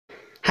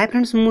Hi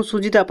friends मु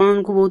सुजित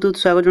आपको बहुत बहुत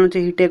स्वागत जनाऊँ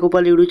हिटेक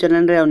उपाल यूट्यूब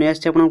चैनल रे आने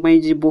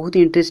बहुत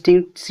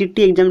इंटरेस्टिंग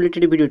सिटी एग्जाम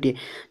रिलेटेड वीडियोटे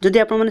जदि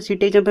आपने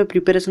सिटी एग्जाम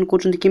प्रिपेरेसन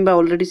कर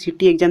ऑलरेडी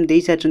सिटी एग्जाम दे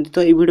सारी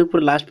तो ये वीडियो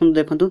पूरा लास्ट पर्यटन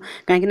देखूँ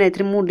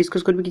कहीं मुझे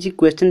डिस्कस करी किसी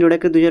क्वेश्चन जोड़ा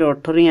कि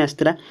 2018 ही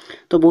आसाला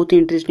तो बहुत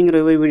इंटरेस्टिंग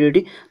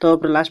रही तो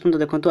पूरा लास्ट पर्यटन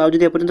देखूँ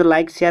आदि एपर्तन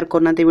लाइक शेयर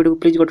करना वीडियो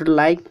प्लीज गोटे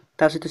लाइक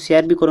ता सहित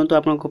शेयर भी करूँ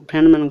आप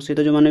फ्रेंड मान सहित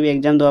जो मैंने भी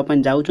एग्जाम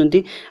देवाई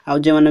जाऊँच आउ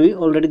जो मैंने भी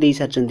ऑलरेडी दे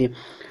सारी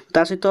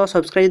ता सहित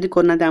सब्सक्राइब यदि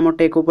करना आम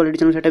टेक उपाल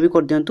चैनल सेटा भी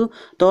कर दिंतु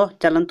तो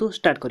चलतु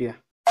स्टार्ट करिया।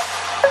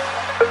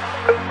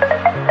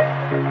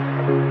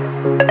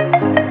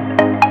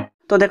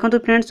 तो देखो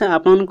फ्रेंड्स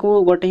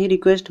आपको गोटे ही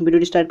रिक्वेस्ट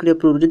वीडियो स्टार्ट करिया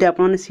पूर्व जदि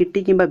आपने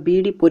सिटी कि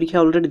बीईडी परीक्षा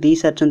ऑलरेडी दे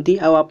सारी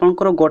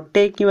आपंकर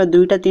गोटे कि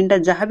दुईटा तीनटा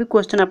जहाँ भी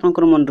क्वेश्चन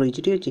आपंकर मन रही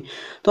ठीक अच्छे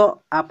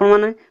तो आपण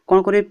मैंने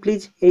कौन करेंगे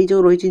प्लीज ये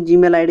जो रही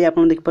जीमेल आईडी आप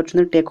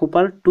देखिए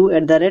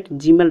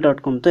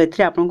techupal2@gmail.com तो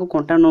ये आपको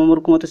कॉन्टाक्ट नंबर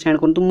को मत सेंड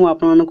करूँ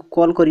मुझे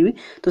कॉल करी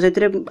तो से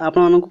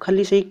आपको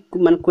खाली से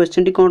माने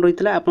क्वेश्चन टी कौन रही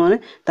है आपने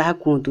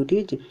कहतु ठीक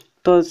अच्छे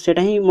तो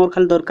सेटा ही मोर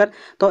खाली दरकार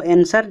तो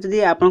आंसर जदि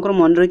आपंकर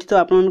मन रही तो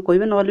आप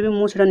कहे ना भी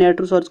मुझे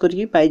नेट सर्च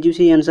करके पाइजी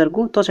से आंसर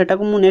को तो सेटा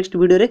को मुझे नेक्स्ट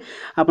वीडियो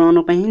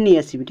आपंकर ही नहीं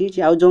आसबि ठीक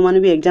है। आउ जो मैंने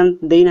भी एग्जाम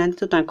देना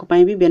तो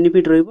भी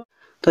बेनिफिट रही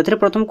तो ये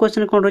प्रथम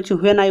क्वेश्चन कौन रही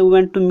when I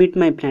went to meet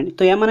my friend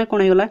तो या माने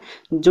कौन होगा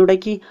जोटा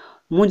कि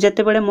मुझे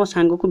बेले मो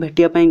सांग को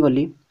भेटापी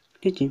गली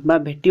ठीक है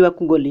भेटा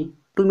गली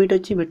टू मीट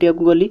अच्छी भेटा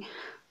गली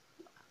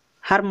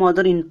हार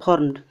मदर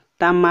इनफॉर्मड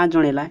ता माँ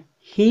जनला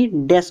ही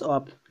डैश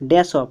अप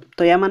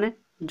तो या माने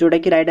जोटा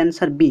कि right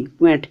answer B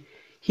went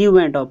he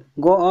went up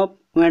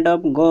went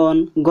up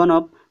gun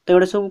up तो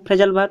ये सब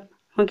फ्रेजल वर्ब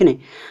हाँ कि नहीं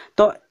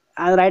तो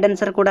राइट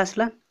आंसर कोड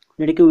आसला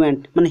जोटा कि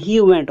वेंट माने ही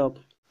वेंट अप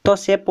तो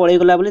से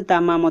पलैगला बोली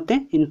ता माँ मते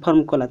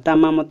इनफॉर्म कला ता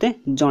माँ मते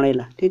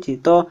जनइला ठीक है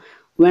तो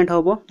वेंट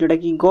हम जोटा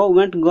कि गो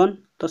वेंट गन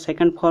तो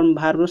second form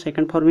verb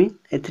second form ही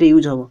एथरे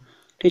यूज हम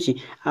ठीक है।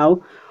 आउ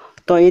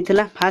तो ये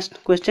थिला फास्ट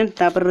क्वेश्चन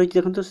तापर रही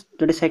देखो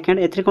जोटे सेकंड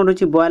एथरे कौन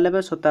रही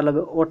 92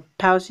 97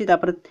 88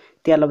 तापर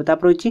 93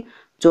 तापर रही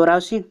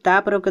 84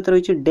 तापर केते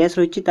रही डैश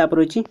रही तापर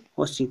रही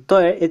 80 तो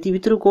एति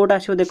भितर कोड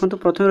आसो देखो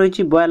प्रथम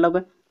रही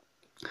 92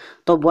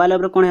 तो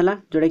 92 कौन है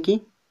जोटा कि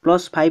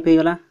 +5 हो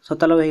गला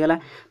 97 हो गला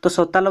तो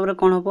 97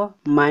 कौन हम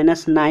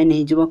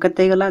 -9 हो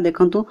केते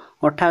देखु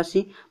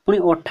 88 पुणी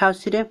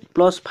 88 रे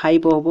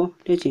 +5 हम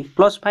ठीक है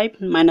 +5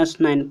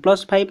 -9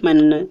 +5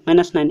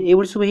 -9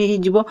 ये सब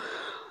हो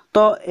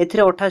तो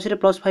एथिरे 88 रे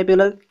 +5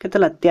 होगा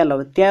केतला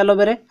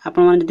 93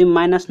 आपण माने जदी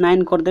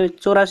 -9 कर देबे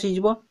 84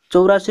 जीवो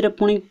 84 रे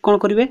पुणी कोन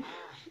करिवे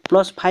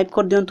 +5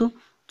 कर दियंतु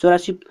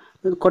 84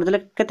 कर देले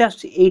केते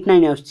आछि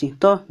 89 आछि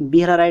तो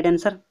बी हला राइट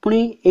आंसर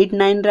पुणी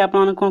 89 रे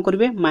आपण कोन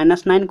करिवे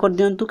 -9 कर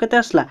दियंतु केते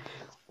आसला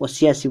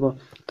 80 आसीबो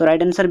तो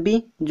राइट आंसर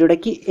बी जोडा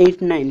कि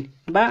 89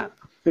 बा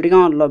जोडा कि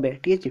 90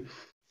 ठीक अछि।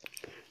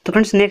 तो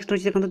फ्रेंड्स नेक्स्ट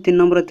रही देखो 3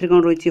 नंबर एथरे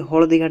कोन रही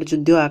हळदी घाट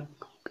युद्ध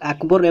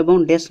अकबर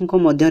एवं डैश को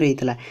मध्य रही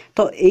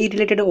तो यही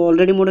रिलेटेड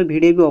ऑलरेडी मोटे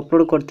वीडियो भी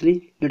अपलोड करी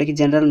जोटा कि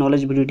जनरल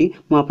नॉलेज वीडियोटी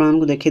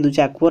मुझे देखी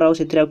दूसरी अकबर आउ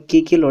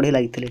किए लड़े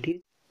लगी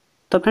ठीक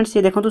तो फ्रेंड्स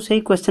ये देखो सही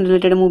क्वेश्चन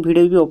रिलेटेड मु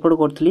वीडियो भी अपलोड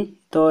करी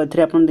तो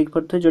ये आप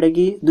देखिए जोटा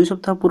कि 2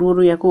 सप्ताह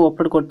पूर्व या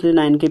अपलोड करी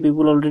 9K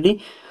पीपल ऑलरेडी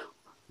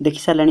देखी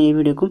सारे ये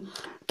वीडियो को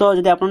तो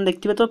जब आप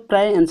देखते तो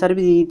प्राय आंसर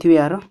भी दी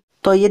यार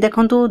तो ये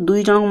देखो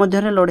दुई जन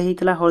मध्य लड़े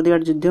होता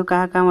हळदीघाट युद्ध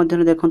क्या मध्य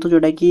देखो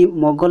जोटा कि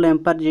मोगल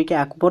एम्पायर जी कि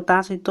अकबर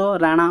ता सहित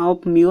राणा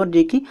ऑफ म्योर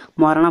जी कि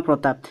महाराणा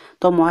प्रताप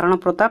तो महाराणा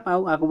प्रताप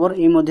आउ अकबर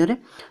ये मध्य ही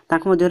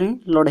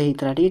लड़े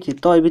होता ठीक है।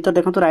 तो ये भर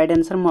देखो राइट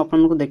आंसर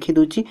मुझे देखी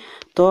दूसरी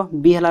तो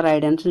बी है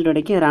राइट आंसर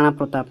जोटा कि राणा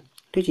प्रताप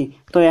ठीक है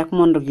तो या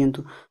मन रखि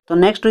दिंतु। तो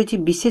नेक्स्ट रही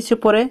विशेष्य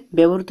पर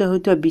व्यवहृत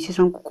होता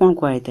विशेषण को कौन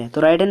कहुए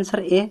तो राइट आंसर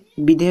ए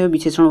विधेय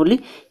विशेषण बोली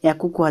या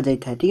कहुए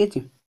ठीक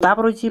है।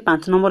 तापर रही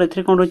 5 नंबर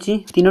एथरे कौन रही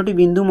 3टी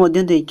बिंदु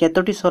मध्य दे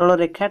केतोटी सरल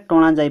रेखा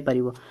टणा जाई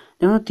परिबो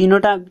देखो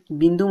 3टा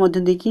बिंदु मध्य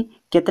दे कि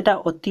केतेटा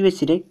अति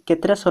बेसी रे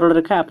केतेटा सरल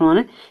रेखा आपण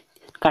माने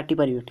काटी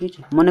परिबो ठीक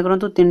है। मन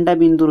करंतु 3टा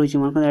बिंदु रही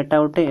मन एटा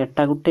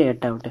गोटे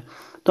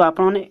तो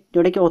आपण माने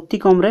जोडे कि अति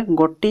कम रे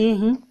गोटे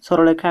ही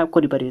सरल रेखा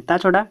करि परिबे ता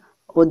छडा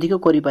अधिक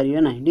करि परिबे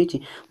नाही ठीक है।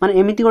 माने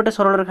एमिति गोटे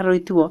सरल रेखा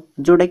रहिथिबो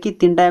जोडे कि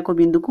 3टा एक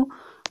बिंदु को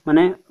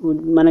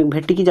माने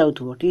भेटिकी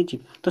जाउथबो ठीक है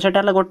तो सेटा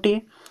हला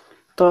गोटे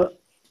तो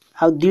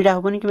आ 2टा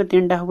हेनी कि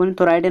 3टा हेनी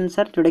तो राइट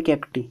आंसर जोटा कि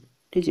 1टी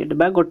ठीक है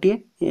बा गोटे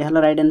ये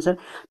राइट आंसर।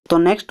 तो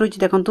नेक्स्ट रही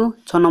देखो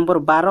 6 नंबर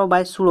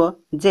 12/16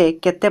 जे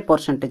केते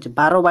परसेंटेज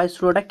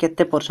 12/16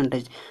 केते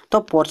परसेंटेज तो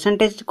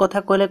परसेंटेज कथा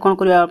कहले कौन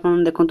कर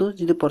देखो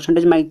जी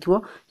परसेंटेज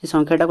मागिथो से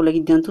संख्याटा को लिखि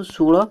दिंतु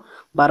 16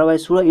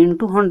 12/16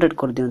 इंटू 100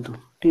 कर दिंतु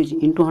ठीक है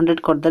इंटू 100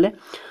 करदे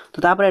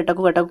तो तापर एटा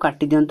को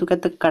काटी दिंतु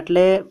केते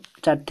काटले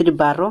 4 3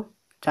 12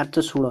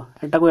 4 16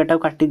 एटा को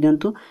काटी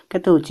दिंतु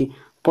केते होची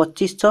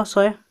 25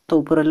 100 तो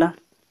ऊपर है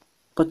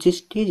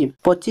 25 ठीक है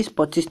 25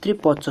 25 3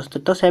 75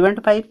 तो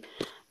 75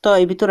 तो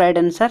ये भी तो राइट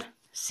आंसर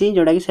सी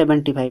जोटा कि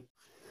 75।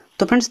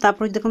 तो फ्रेंड्स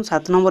तापर देखो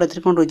 7 नंबर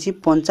एथरे कौन रही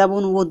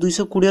 55 और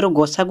 220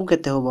 गसा को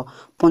केते होबो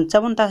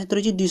 55 ता सहित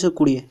रही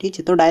 220 ठीक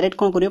है तो डायरेक्ट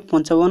कौन करियो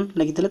 55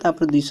 लिखिले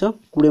तापर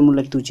 220 मु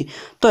लिखि दूची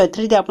तो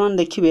एथरे यदि आपण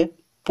देखिबे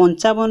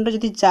 55 रे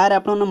जदि 4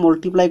 आपण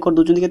मल्टीप्लाई कर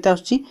दउछन केते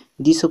आछी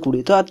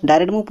 220 तो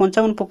डायरेक्ट मु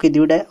 55 पके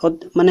दिबे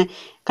माने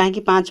काहे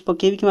कि 5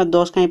 पकेबी कि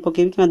 10 काहे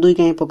पकेबी कि 2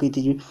 काहे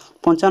पकेती जी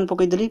 55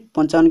 पके देली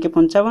 55 के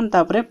 55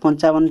 तापरे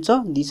 55 च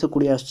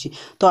 220 आछी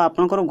तो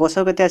आपनकर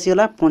गसा केते आसी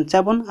गला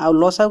 55 आ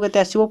लसाउ केते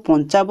आसीबो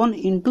 55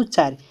 *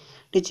 4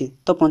 ठीक छै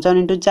तो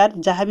 55 * 4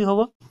 जहाँ भी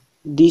होबो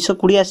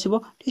 220 आसीबो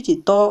ठीक छै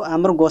तो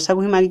हमर गसा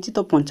को ही मागिछि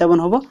तो 55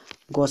 होबो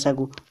गसा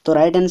को तो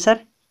राइट आंसर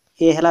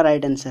ए हला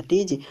राइट आंसर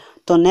ठीक छै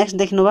तो नेक्स्ट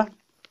देखनबा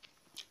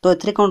तो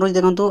एथरे कोन रही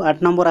देखंतु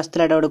 8 नंबर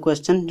आस्तला एटा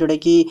क्वेश्चन जोडे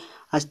कि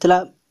आस्तला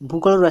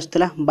भूगोल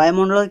आस्तला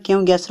वायुमंडल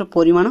केउ गैस रो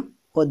परिमाण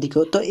अधिक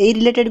तो ए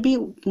रिलेटेड भी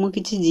मु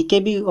किछि जीके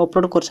भी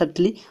अपलोड कर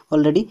सारतली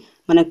ऑलरेडी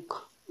माने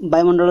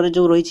वायुमंडल रे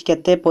जो रही छि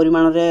केते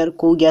परिमाण रे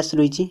को गैस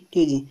रही छि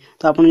ठीक छै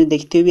तो आपण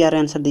देखथिबे भी यार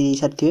आंसर दे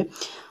सारथिबे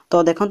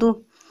तो देखंतु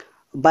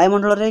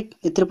वायुमंडल रे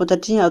एथरे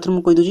पचाछि आथर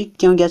मु कहि दोछि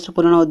केउ गैस रो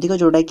परिमाण अधिक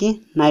जोडा कि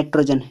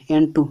नाइट्रोजन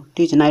N2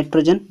 ठीक छै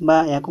नाइट्रोजन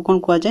बा याको कोन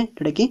कोआ जाय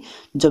जोडा कि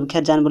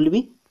जबख्या जान बोली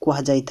भी कोआ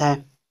जाय था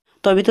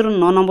तो भितर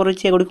 9 नंबर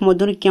अछि एगुडी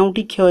मध्यरी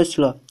केउटी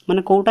क्षयशील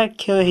माने कोउटा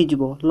क्षय हे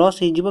जिवो लॉस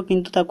हे जिवो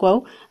किंतु ताको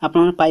आउ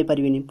आपण पाई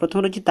परिबेनी प्रथम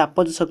रछि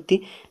तापज शक्ति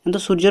किंतु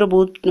सूर्य रो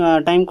बहुत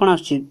टाइम कोन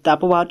आछि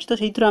ताप बाहरछि तो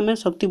सेहितर हमें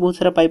शक्ति बहुत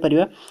सारा पाई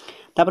परिबा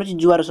तापर अछि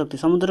ज्वार शक्ति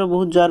समुद्र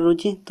बहुत ज्वार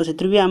रछि तो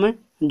सेतिर भी हमें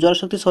ज्वार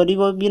शक्ति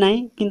सरीबो भी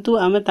नाही किंतु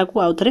हमें ताको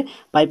आउथरे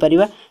पाई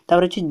परिबा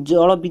तापर अछि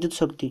जल विद्युत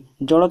शक्ति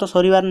जल तो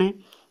सरीबार नै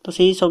तो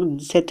सेही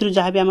सेतिर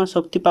जहाँ भी हम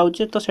शक्ति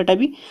पाउचे तो सेटा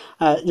भी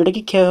जोटा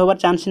कि क्षय होबार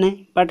चांस नहीं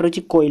बट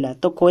रही कोयला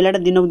तो कोयलाटा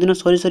दिन को दिन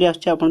सरी सरी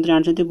आछे आपण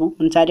जानछथि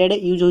चारियाडे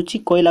यूज होछि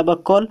कोयला बा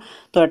कोल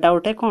तो एटा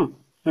गोटे कोन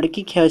जोटा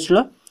कि क्षयशील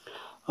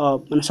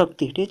माने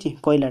शक्ति ठीक अछि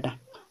कोयलाटा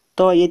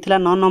तो ये थिला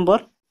 9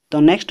 नंबर तो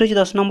नेक्स्ट होछि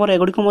 10 नंबर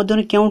एगुडी को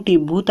मध्यन केउटी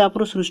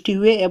भूतापर सृष्टि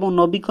हुए एवं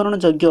नवीकरण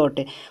योग्य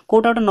अटे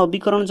कोटा गोटे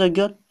नवीकरण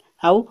योग्य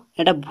आउ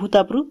एटा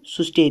भूतापर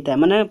सृष्टि हेता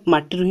माने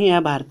माटी रु ही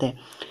या बाहरते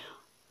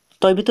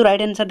तो ये तो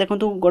राइट आंसर देखो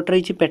गोटे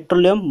रही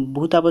पेट्रोलियम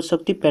भूत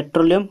आवश्यक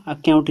पेट्रोलियम आ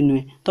केउटी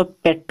नुहे तो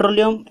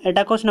पेट्रोलियम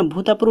एटा को ना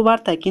भूतापर बाहर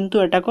था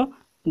किंतु एटा को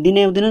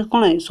दिने दिन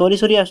कौन सरी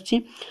सरी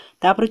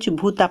आसपर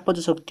भूतापज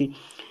शक्ति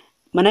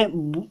माने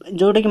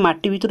जोटा कि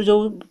माटी भीतर जो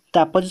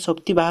तापज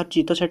शक्ति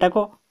बाहर तो सेटा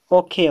को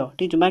अक्षय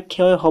ठीक है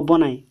क्षय हम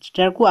ना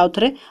सेटा आउ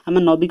थे आम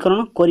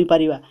नवीकरण करें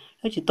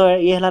ठीक तो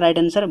ये है राइट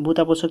आंसर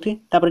भूतापज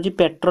शक्ति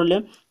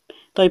पेट्रोलियम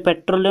तो ये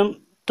पेट्रोलियम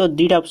तो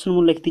दुईटा ऑप्शन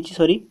मुझे लिखी दी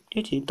सॉरी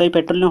ठीक है तो ये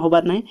पेट्रोलियम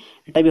होबार ना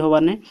एटा भी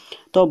होबार ना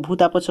तो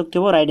भूतापज शक्ति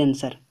हम राइट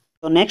आंसर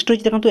तो नेक्स्ट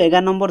देखो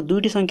 11 नंबर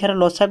दुईटी संख्यार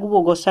लसागु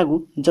और गसागु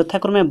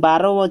यथाक्रमे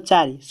 12 और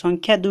 4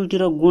 संख्या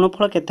दुईटीर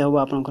गुणफल केते होबो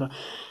आपनकर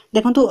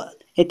देखंतु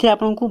एथे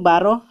आपनको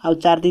 12 और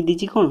 4 दे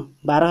दीची कोन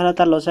 12 हला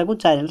तार लसागु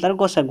 4 हला तार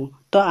गसागु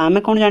तो आमे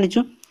कोन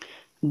जानिचु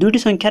दुईटी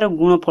संख्यार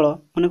गुणफल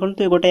माने कोन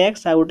तो गोटे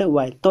x आ गोटे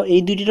y तो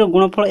ए दुईटीर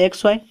गुणफल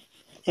xy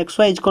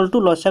इक्वल टू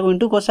लसागु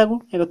इनटू गसागु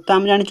तो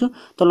आम जानिचु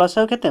तो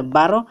लसागु केते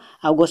 12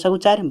 आ गसागु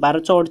 4 12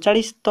 *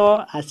 48 तो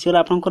आसीला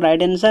आपनको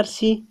राइट आंसर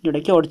सी जोटा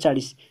कि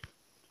 48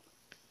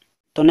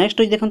 तो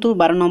नेक्स्ट देखंतु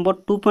 12 नंबर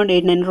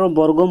 2.89 रो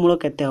वर्गमूल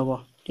केते हबो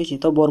ठीक है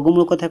तो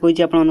वर्गमूल कथा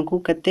कहि आपन मानकु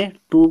केते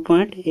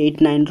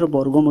 2.89 रो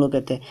वर्गमूल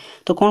केते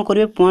तो कोन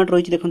करिवे पॉइंट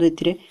रही देखंतु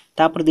एथिरे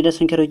तापर दुईटा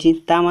संख्या रही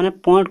ता माने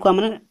पॉइंट को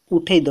माने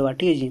उठै दवा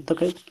ठीक है तो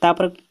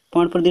तापर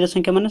पॉइंट पर दुईटा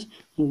संख्या माने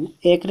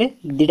 1 रे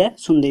दुईटा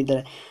शून्य दे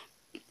देला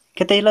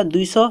केते हिला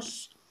 200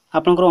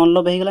 आपनकर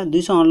अनलब हे गेला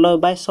 200 अनलब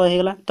बाय 100 हे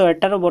गेला तो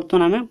एटार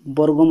वर्तमान हमें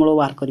वर्गमूल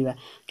बाहर करबा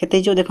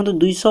केते जो देखंतु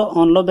 200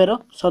 अनलब रो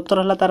 70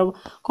 हला तार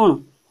कोन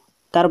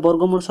तार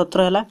वर्गमूल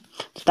 17 हला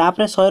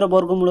तापर 100 रो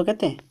वर्गमूल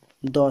केते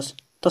 10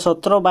 तो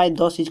 17 बाय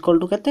 10 इक्वल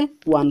टू केते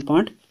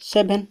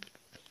 1.7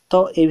 तो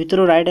ए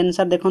भितर राइट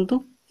आंसर देखंतु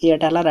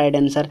एटा हला राइट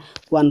आंसर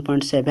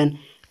 1.7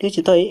 ठीक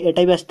है तो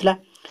एटा भी आस्थिला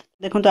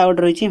देखंतु आ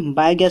गोटे रही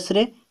बायोगैस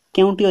रे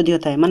केउटी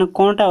अधिक थाए माने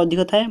कोनटा अधिक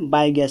थाए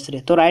बायोगैस रे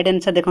तो राइट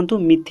आंसर देखंतु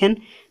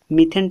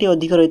मिथेन टी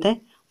अधिक रही थाए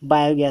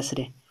बायोगैस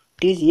रे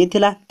ठीक ये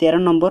थिला 13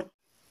 नंबर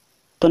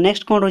तो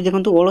नेक्स्ट कोन रही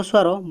देखंतु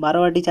ओळसुआर 12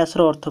 बाटी चाष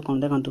रो अर्थ कोन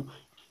देखंतु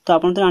तो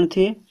आपन तो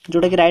जानथिबे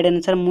जोटा कि राइट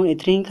आंसर मु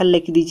एथरे ही खाली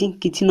लिखि दीची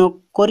किछि न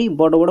करी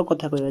बड़ बड़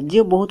कथा कहबा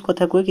जे बहुत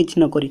कथा कहे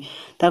किछि न करी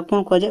ता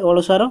कोन कह जाय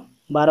ओळसुआर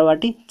 12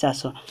 बाटी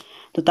चाष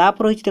तो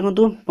तापर रही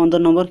देखंतु 15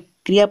 नंबर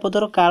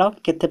क्रियापदर काल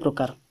केते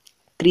प्रकार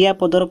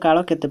क्रियापदर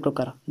काल केते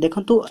प्रकार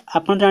देखंतु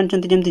आपन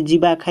जानचंती जेमति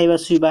जीवा खाइबा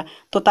सुइबा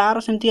तो तार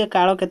सेमति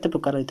काल केते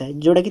प्रकार होता है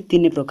जोटा कि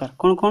 3 प्रकार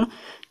कोन कोन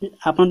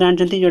आपन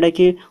जानचंती जोटा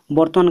कि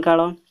वर्तमान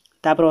काल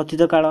तापर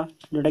अतीत काल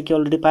जोटा कि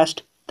ऑलरेडी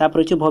पास्ट तापर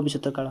अछि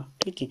भविष्यत काल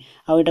ठीक है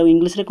आ एटा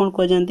इंग्लिश रे कोन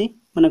कह जानती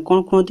माने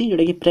कोन कहती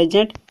जोटा कि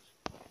प्रेजेंट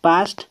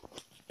पास्ट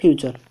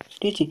फ्यूचर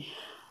ठीक है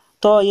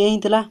तो यही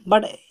थिला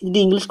बट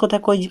यदि इंग्लिश कथा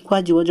कह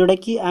जिवो जोटा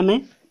कि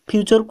आमे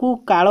फ्यूचर को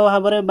काल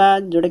भाबरे बा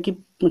जोटा कि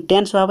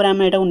टेंस भाबरे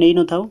आमे एटा नै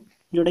न थाउ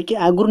जोटा कि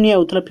आगुर नहीं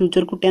आउथला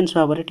फ्यूचर को टेंस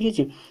भाव में ठीक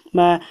है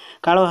बा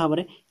काल भाव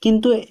में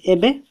किंतु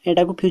एबे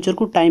एटा को फ्यूचर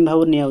को टाइम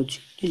भाव नहीं आउची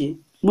ठीक है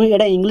मु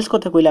एटा इंग्लिश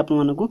कथा कहले आपन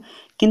मानकु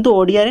किंतु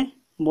ओडिया रे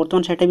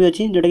वर्तमान सेटा भी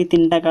अछि जोटा कि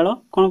तीनटा काल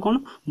कोन कोन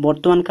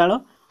वर्तमान काल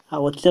आ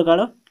अतीत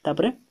काल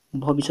तापरे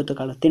भविष्यत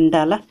काल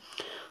तीनटा हला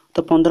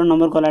तो 15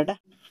 नंबर गलाटा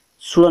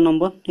 16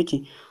 नंबर ठीक है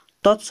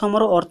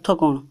तत्समर अर्थ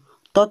कोन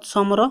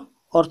तत्समर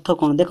अर्थ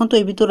कौन देखो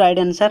ये भितर राइट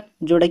आंसर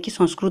जोड़ा कि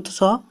संस्कृत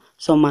सह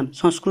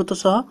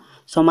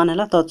सामान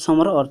है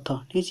तत्समर अर्थ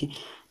ठीक है।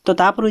 तो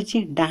तापर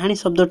रही डाहाणी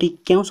शब्दटी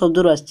क्यों शब्द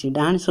आसी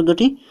डाहाणी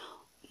शब्दटी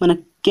माने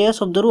के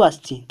शब्द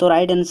आसी तो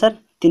राइट आंसर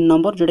 3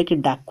 नंबर जोटा कि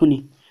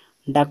डाकुनी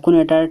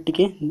एटा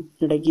टिके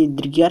जोटा कि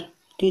दीर्घार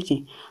ठीक है।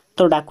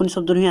 तो डाकुनी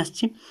शब्द ही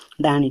आसी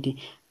डाहाणीटी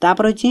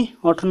तापर रही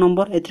 8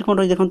 नंबर एथि कौन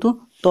रही देखो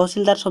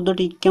तहसीलदार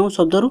शब्दटी क्यों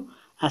शब्द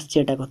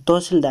आसी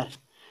तहसीलदार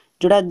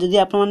जोड़ा जदि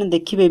आप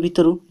देखिए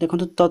भितर देखो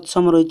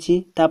तत्सम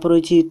रही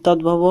रही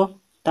तद्भव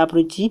तापर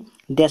रही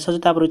देशज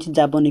तापर रही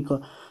जावनिक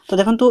तो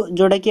देखो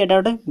जोटा कि एटा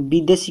गोटे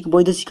विदेशी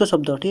वैदेशिक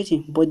शब्द ठीक है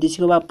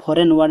वैदेशिक बा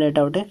फॉरेन वर्ड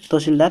एटा गोटे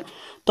तहसीलदार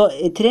तो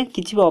एथिरे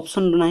किसी भी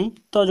ऑप्शन ना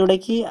तो जोटा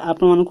कि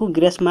आपण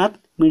ग्रेस मार्क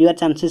मिलवार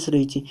चांसेस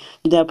रही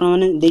जदि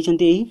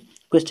आपने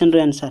क्वेश्चन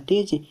आंसर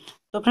ठीक है।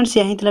 तो फ्रेंड्स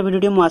यही था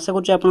वीडियो मुझे आशा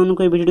करूँ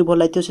आपको वीडियो भल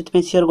लगी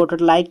से शेयर गोटे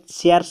लाइक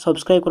शेयर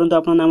सब्सक्राइब करूँ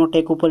आप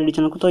टेक ऊपर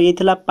चैनल को। तो ये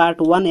पार्ट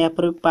 1 या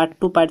पार्ट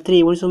 2 पार्ट 3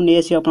 ये सब नहीं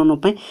आस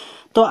आप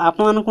तो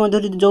आपको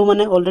जो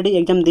मैंने ऑलरेडी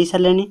एग्जाम दे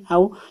सारे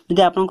आउ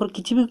जब आपंकर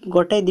किसी भी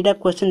गोटे दुटा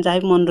क्वेश्चन जहाँ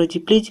भी मन रही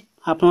प्लीज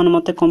आप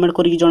मत कमेंट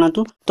करके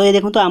जनातु। तो ये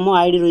देखो आम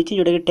आईडी रही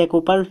जोटा कि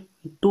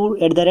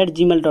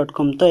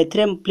techopal2@gmail.com तो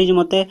ये प्लीज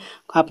मत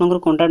आपंकर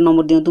कॉन्टैक्ट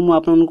नंबर दिंतु मुझे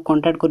आपको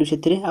कॉन्टैक्ट करी से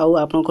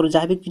आपंकर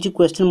जहाँ भी किसी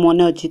क्वेश्चन मन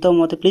अच्छी तो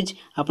मत प्लीज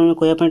आप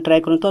कहवाई ट्राए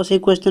करूँ तो से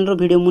क्वेश्चन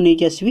वीडियो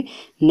मुझे आसवि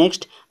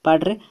नेक्स्ट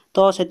पार्ट रे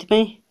तो से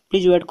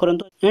प्लीज वेट करूँ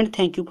and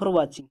thank you for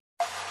watching.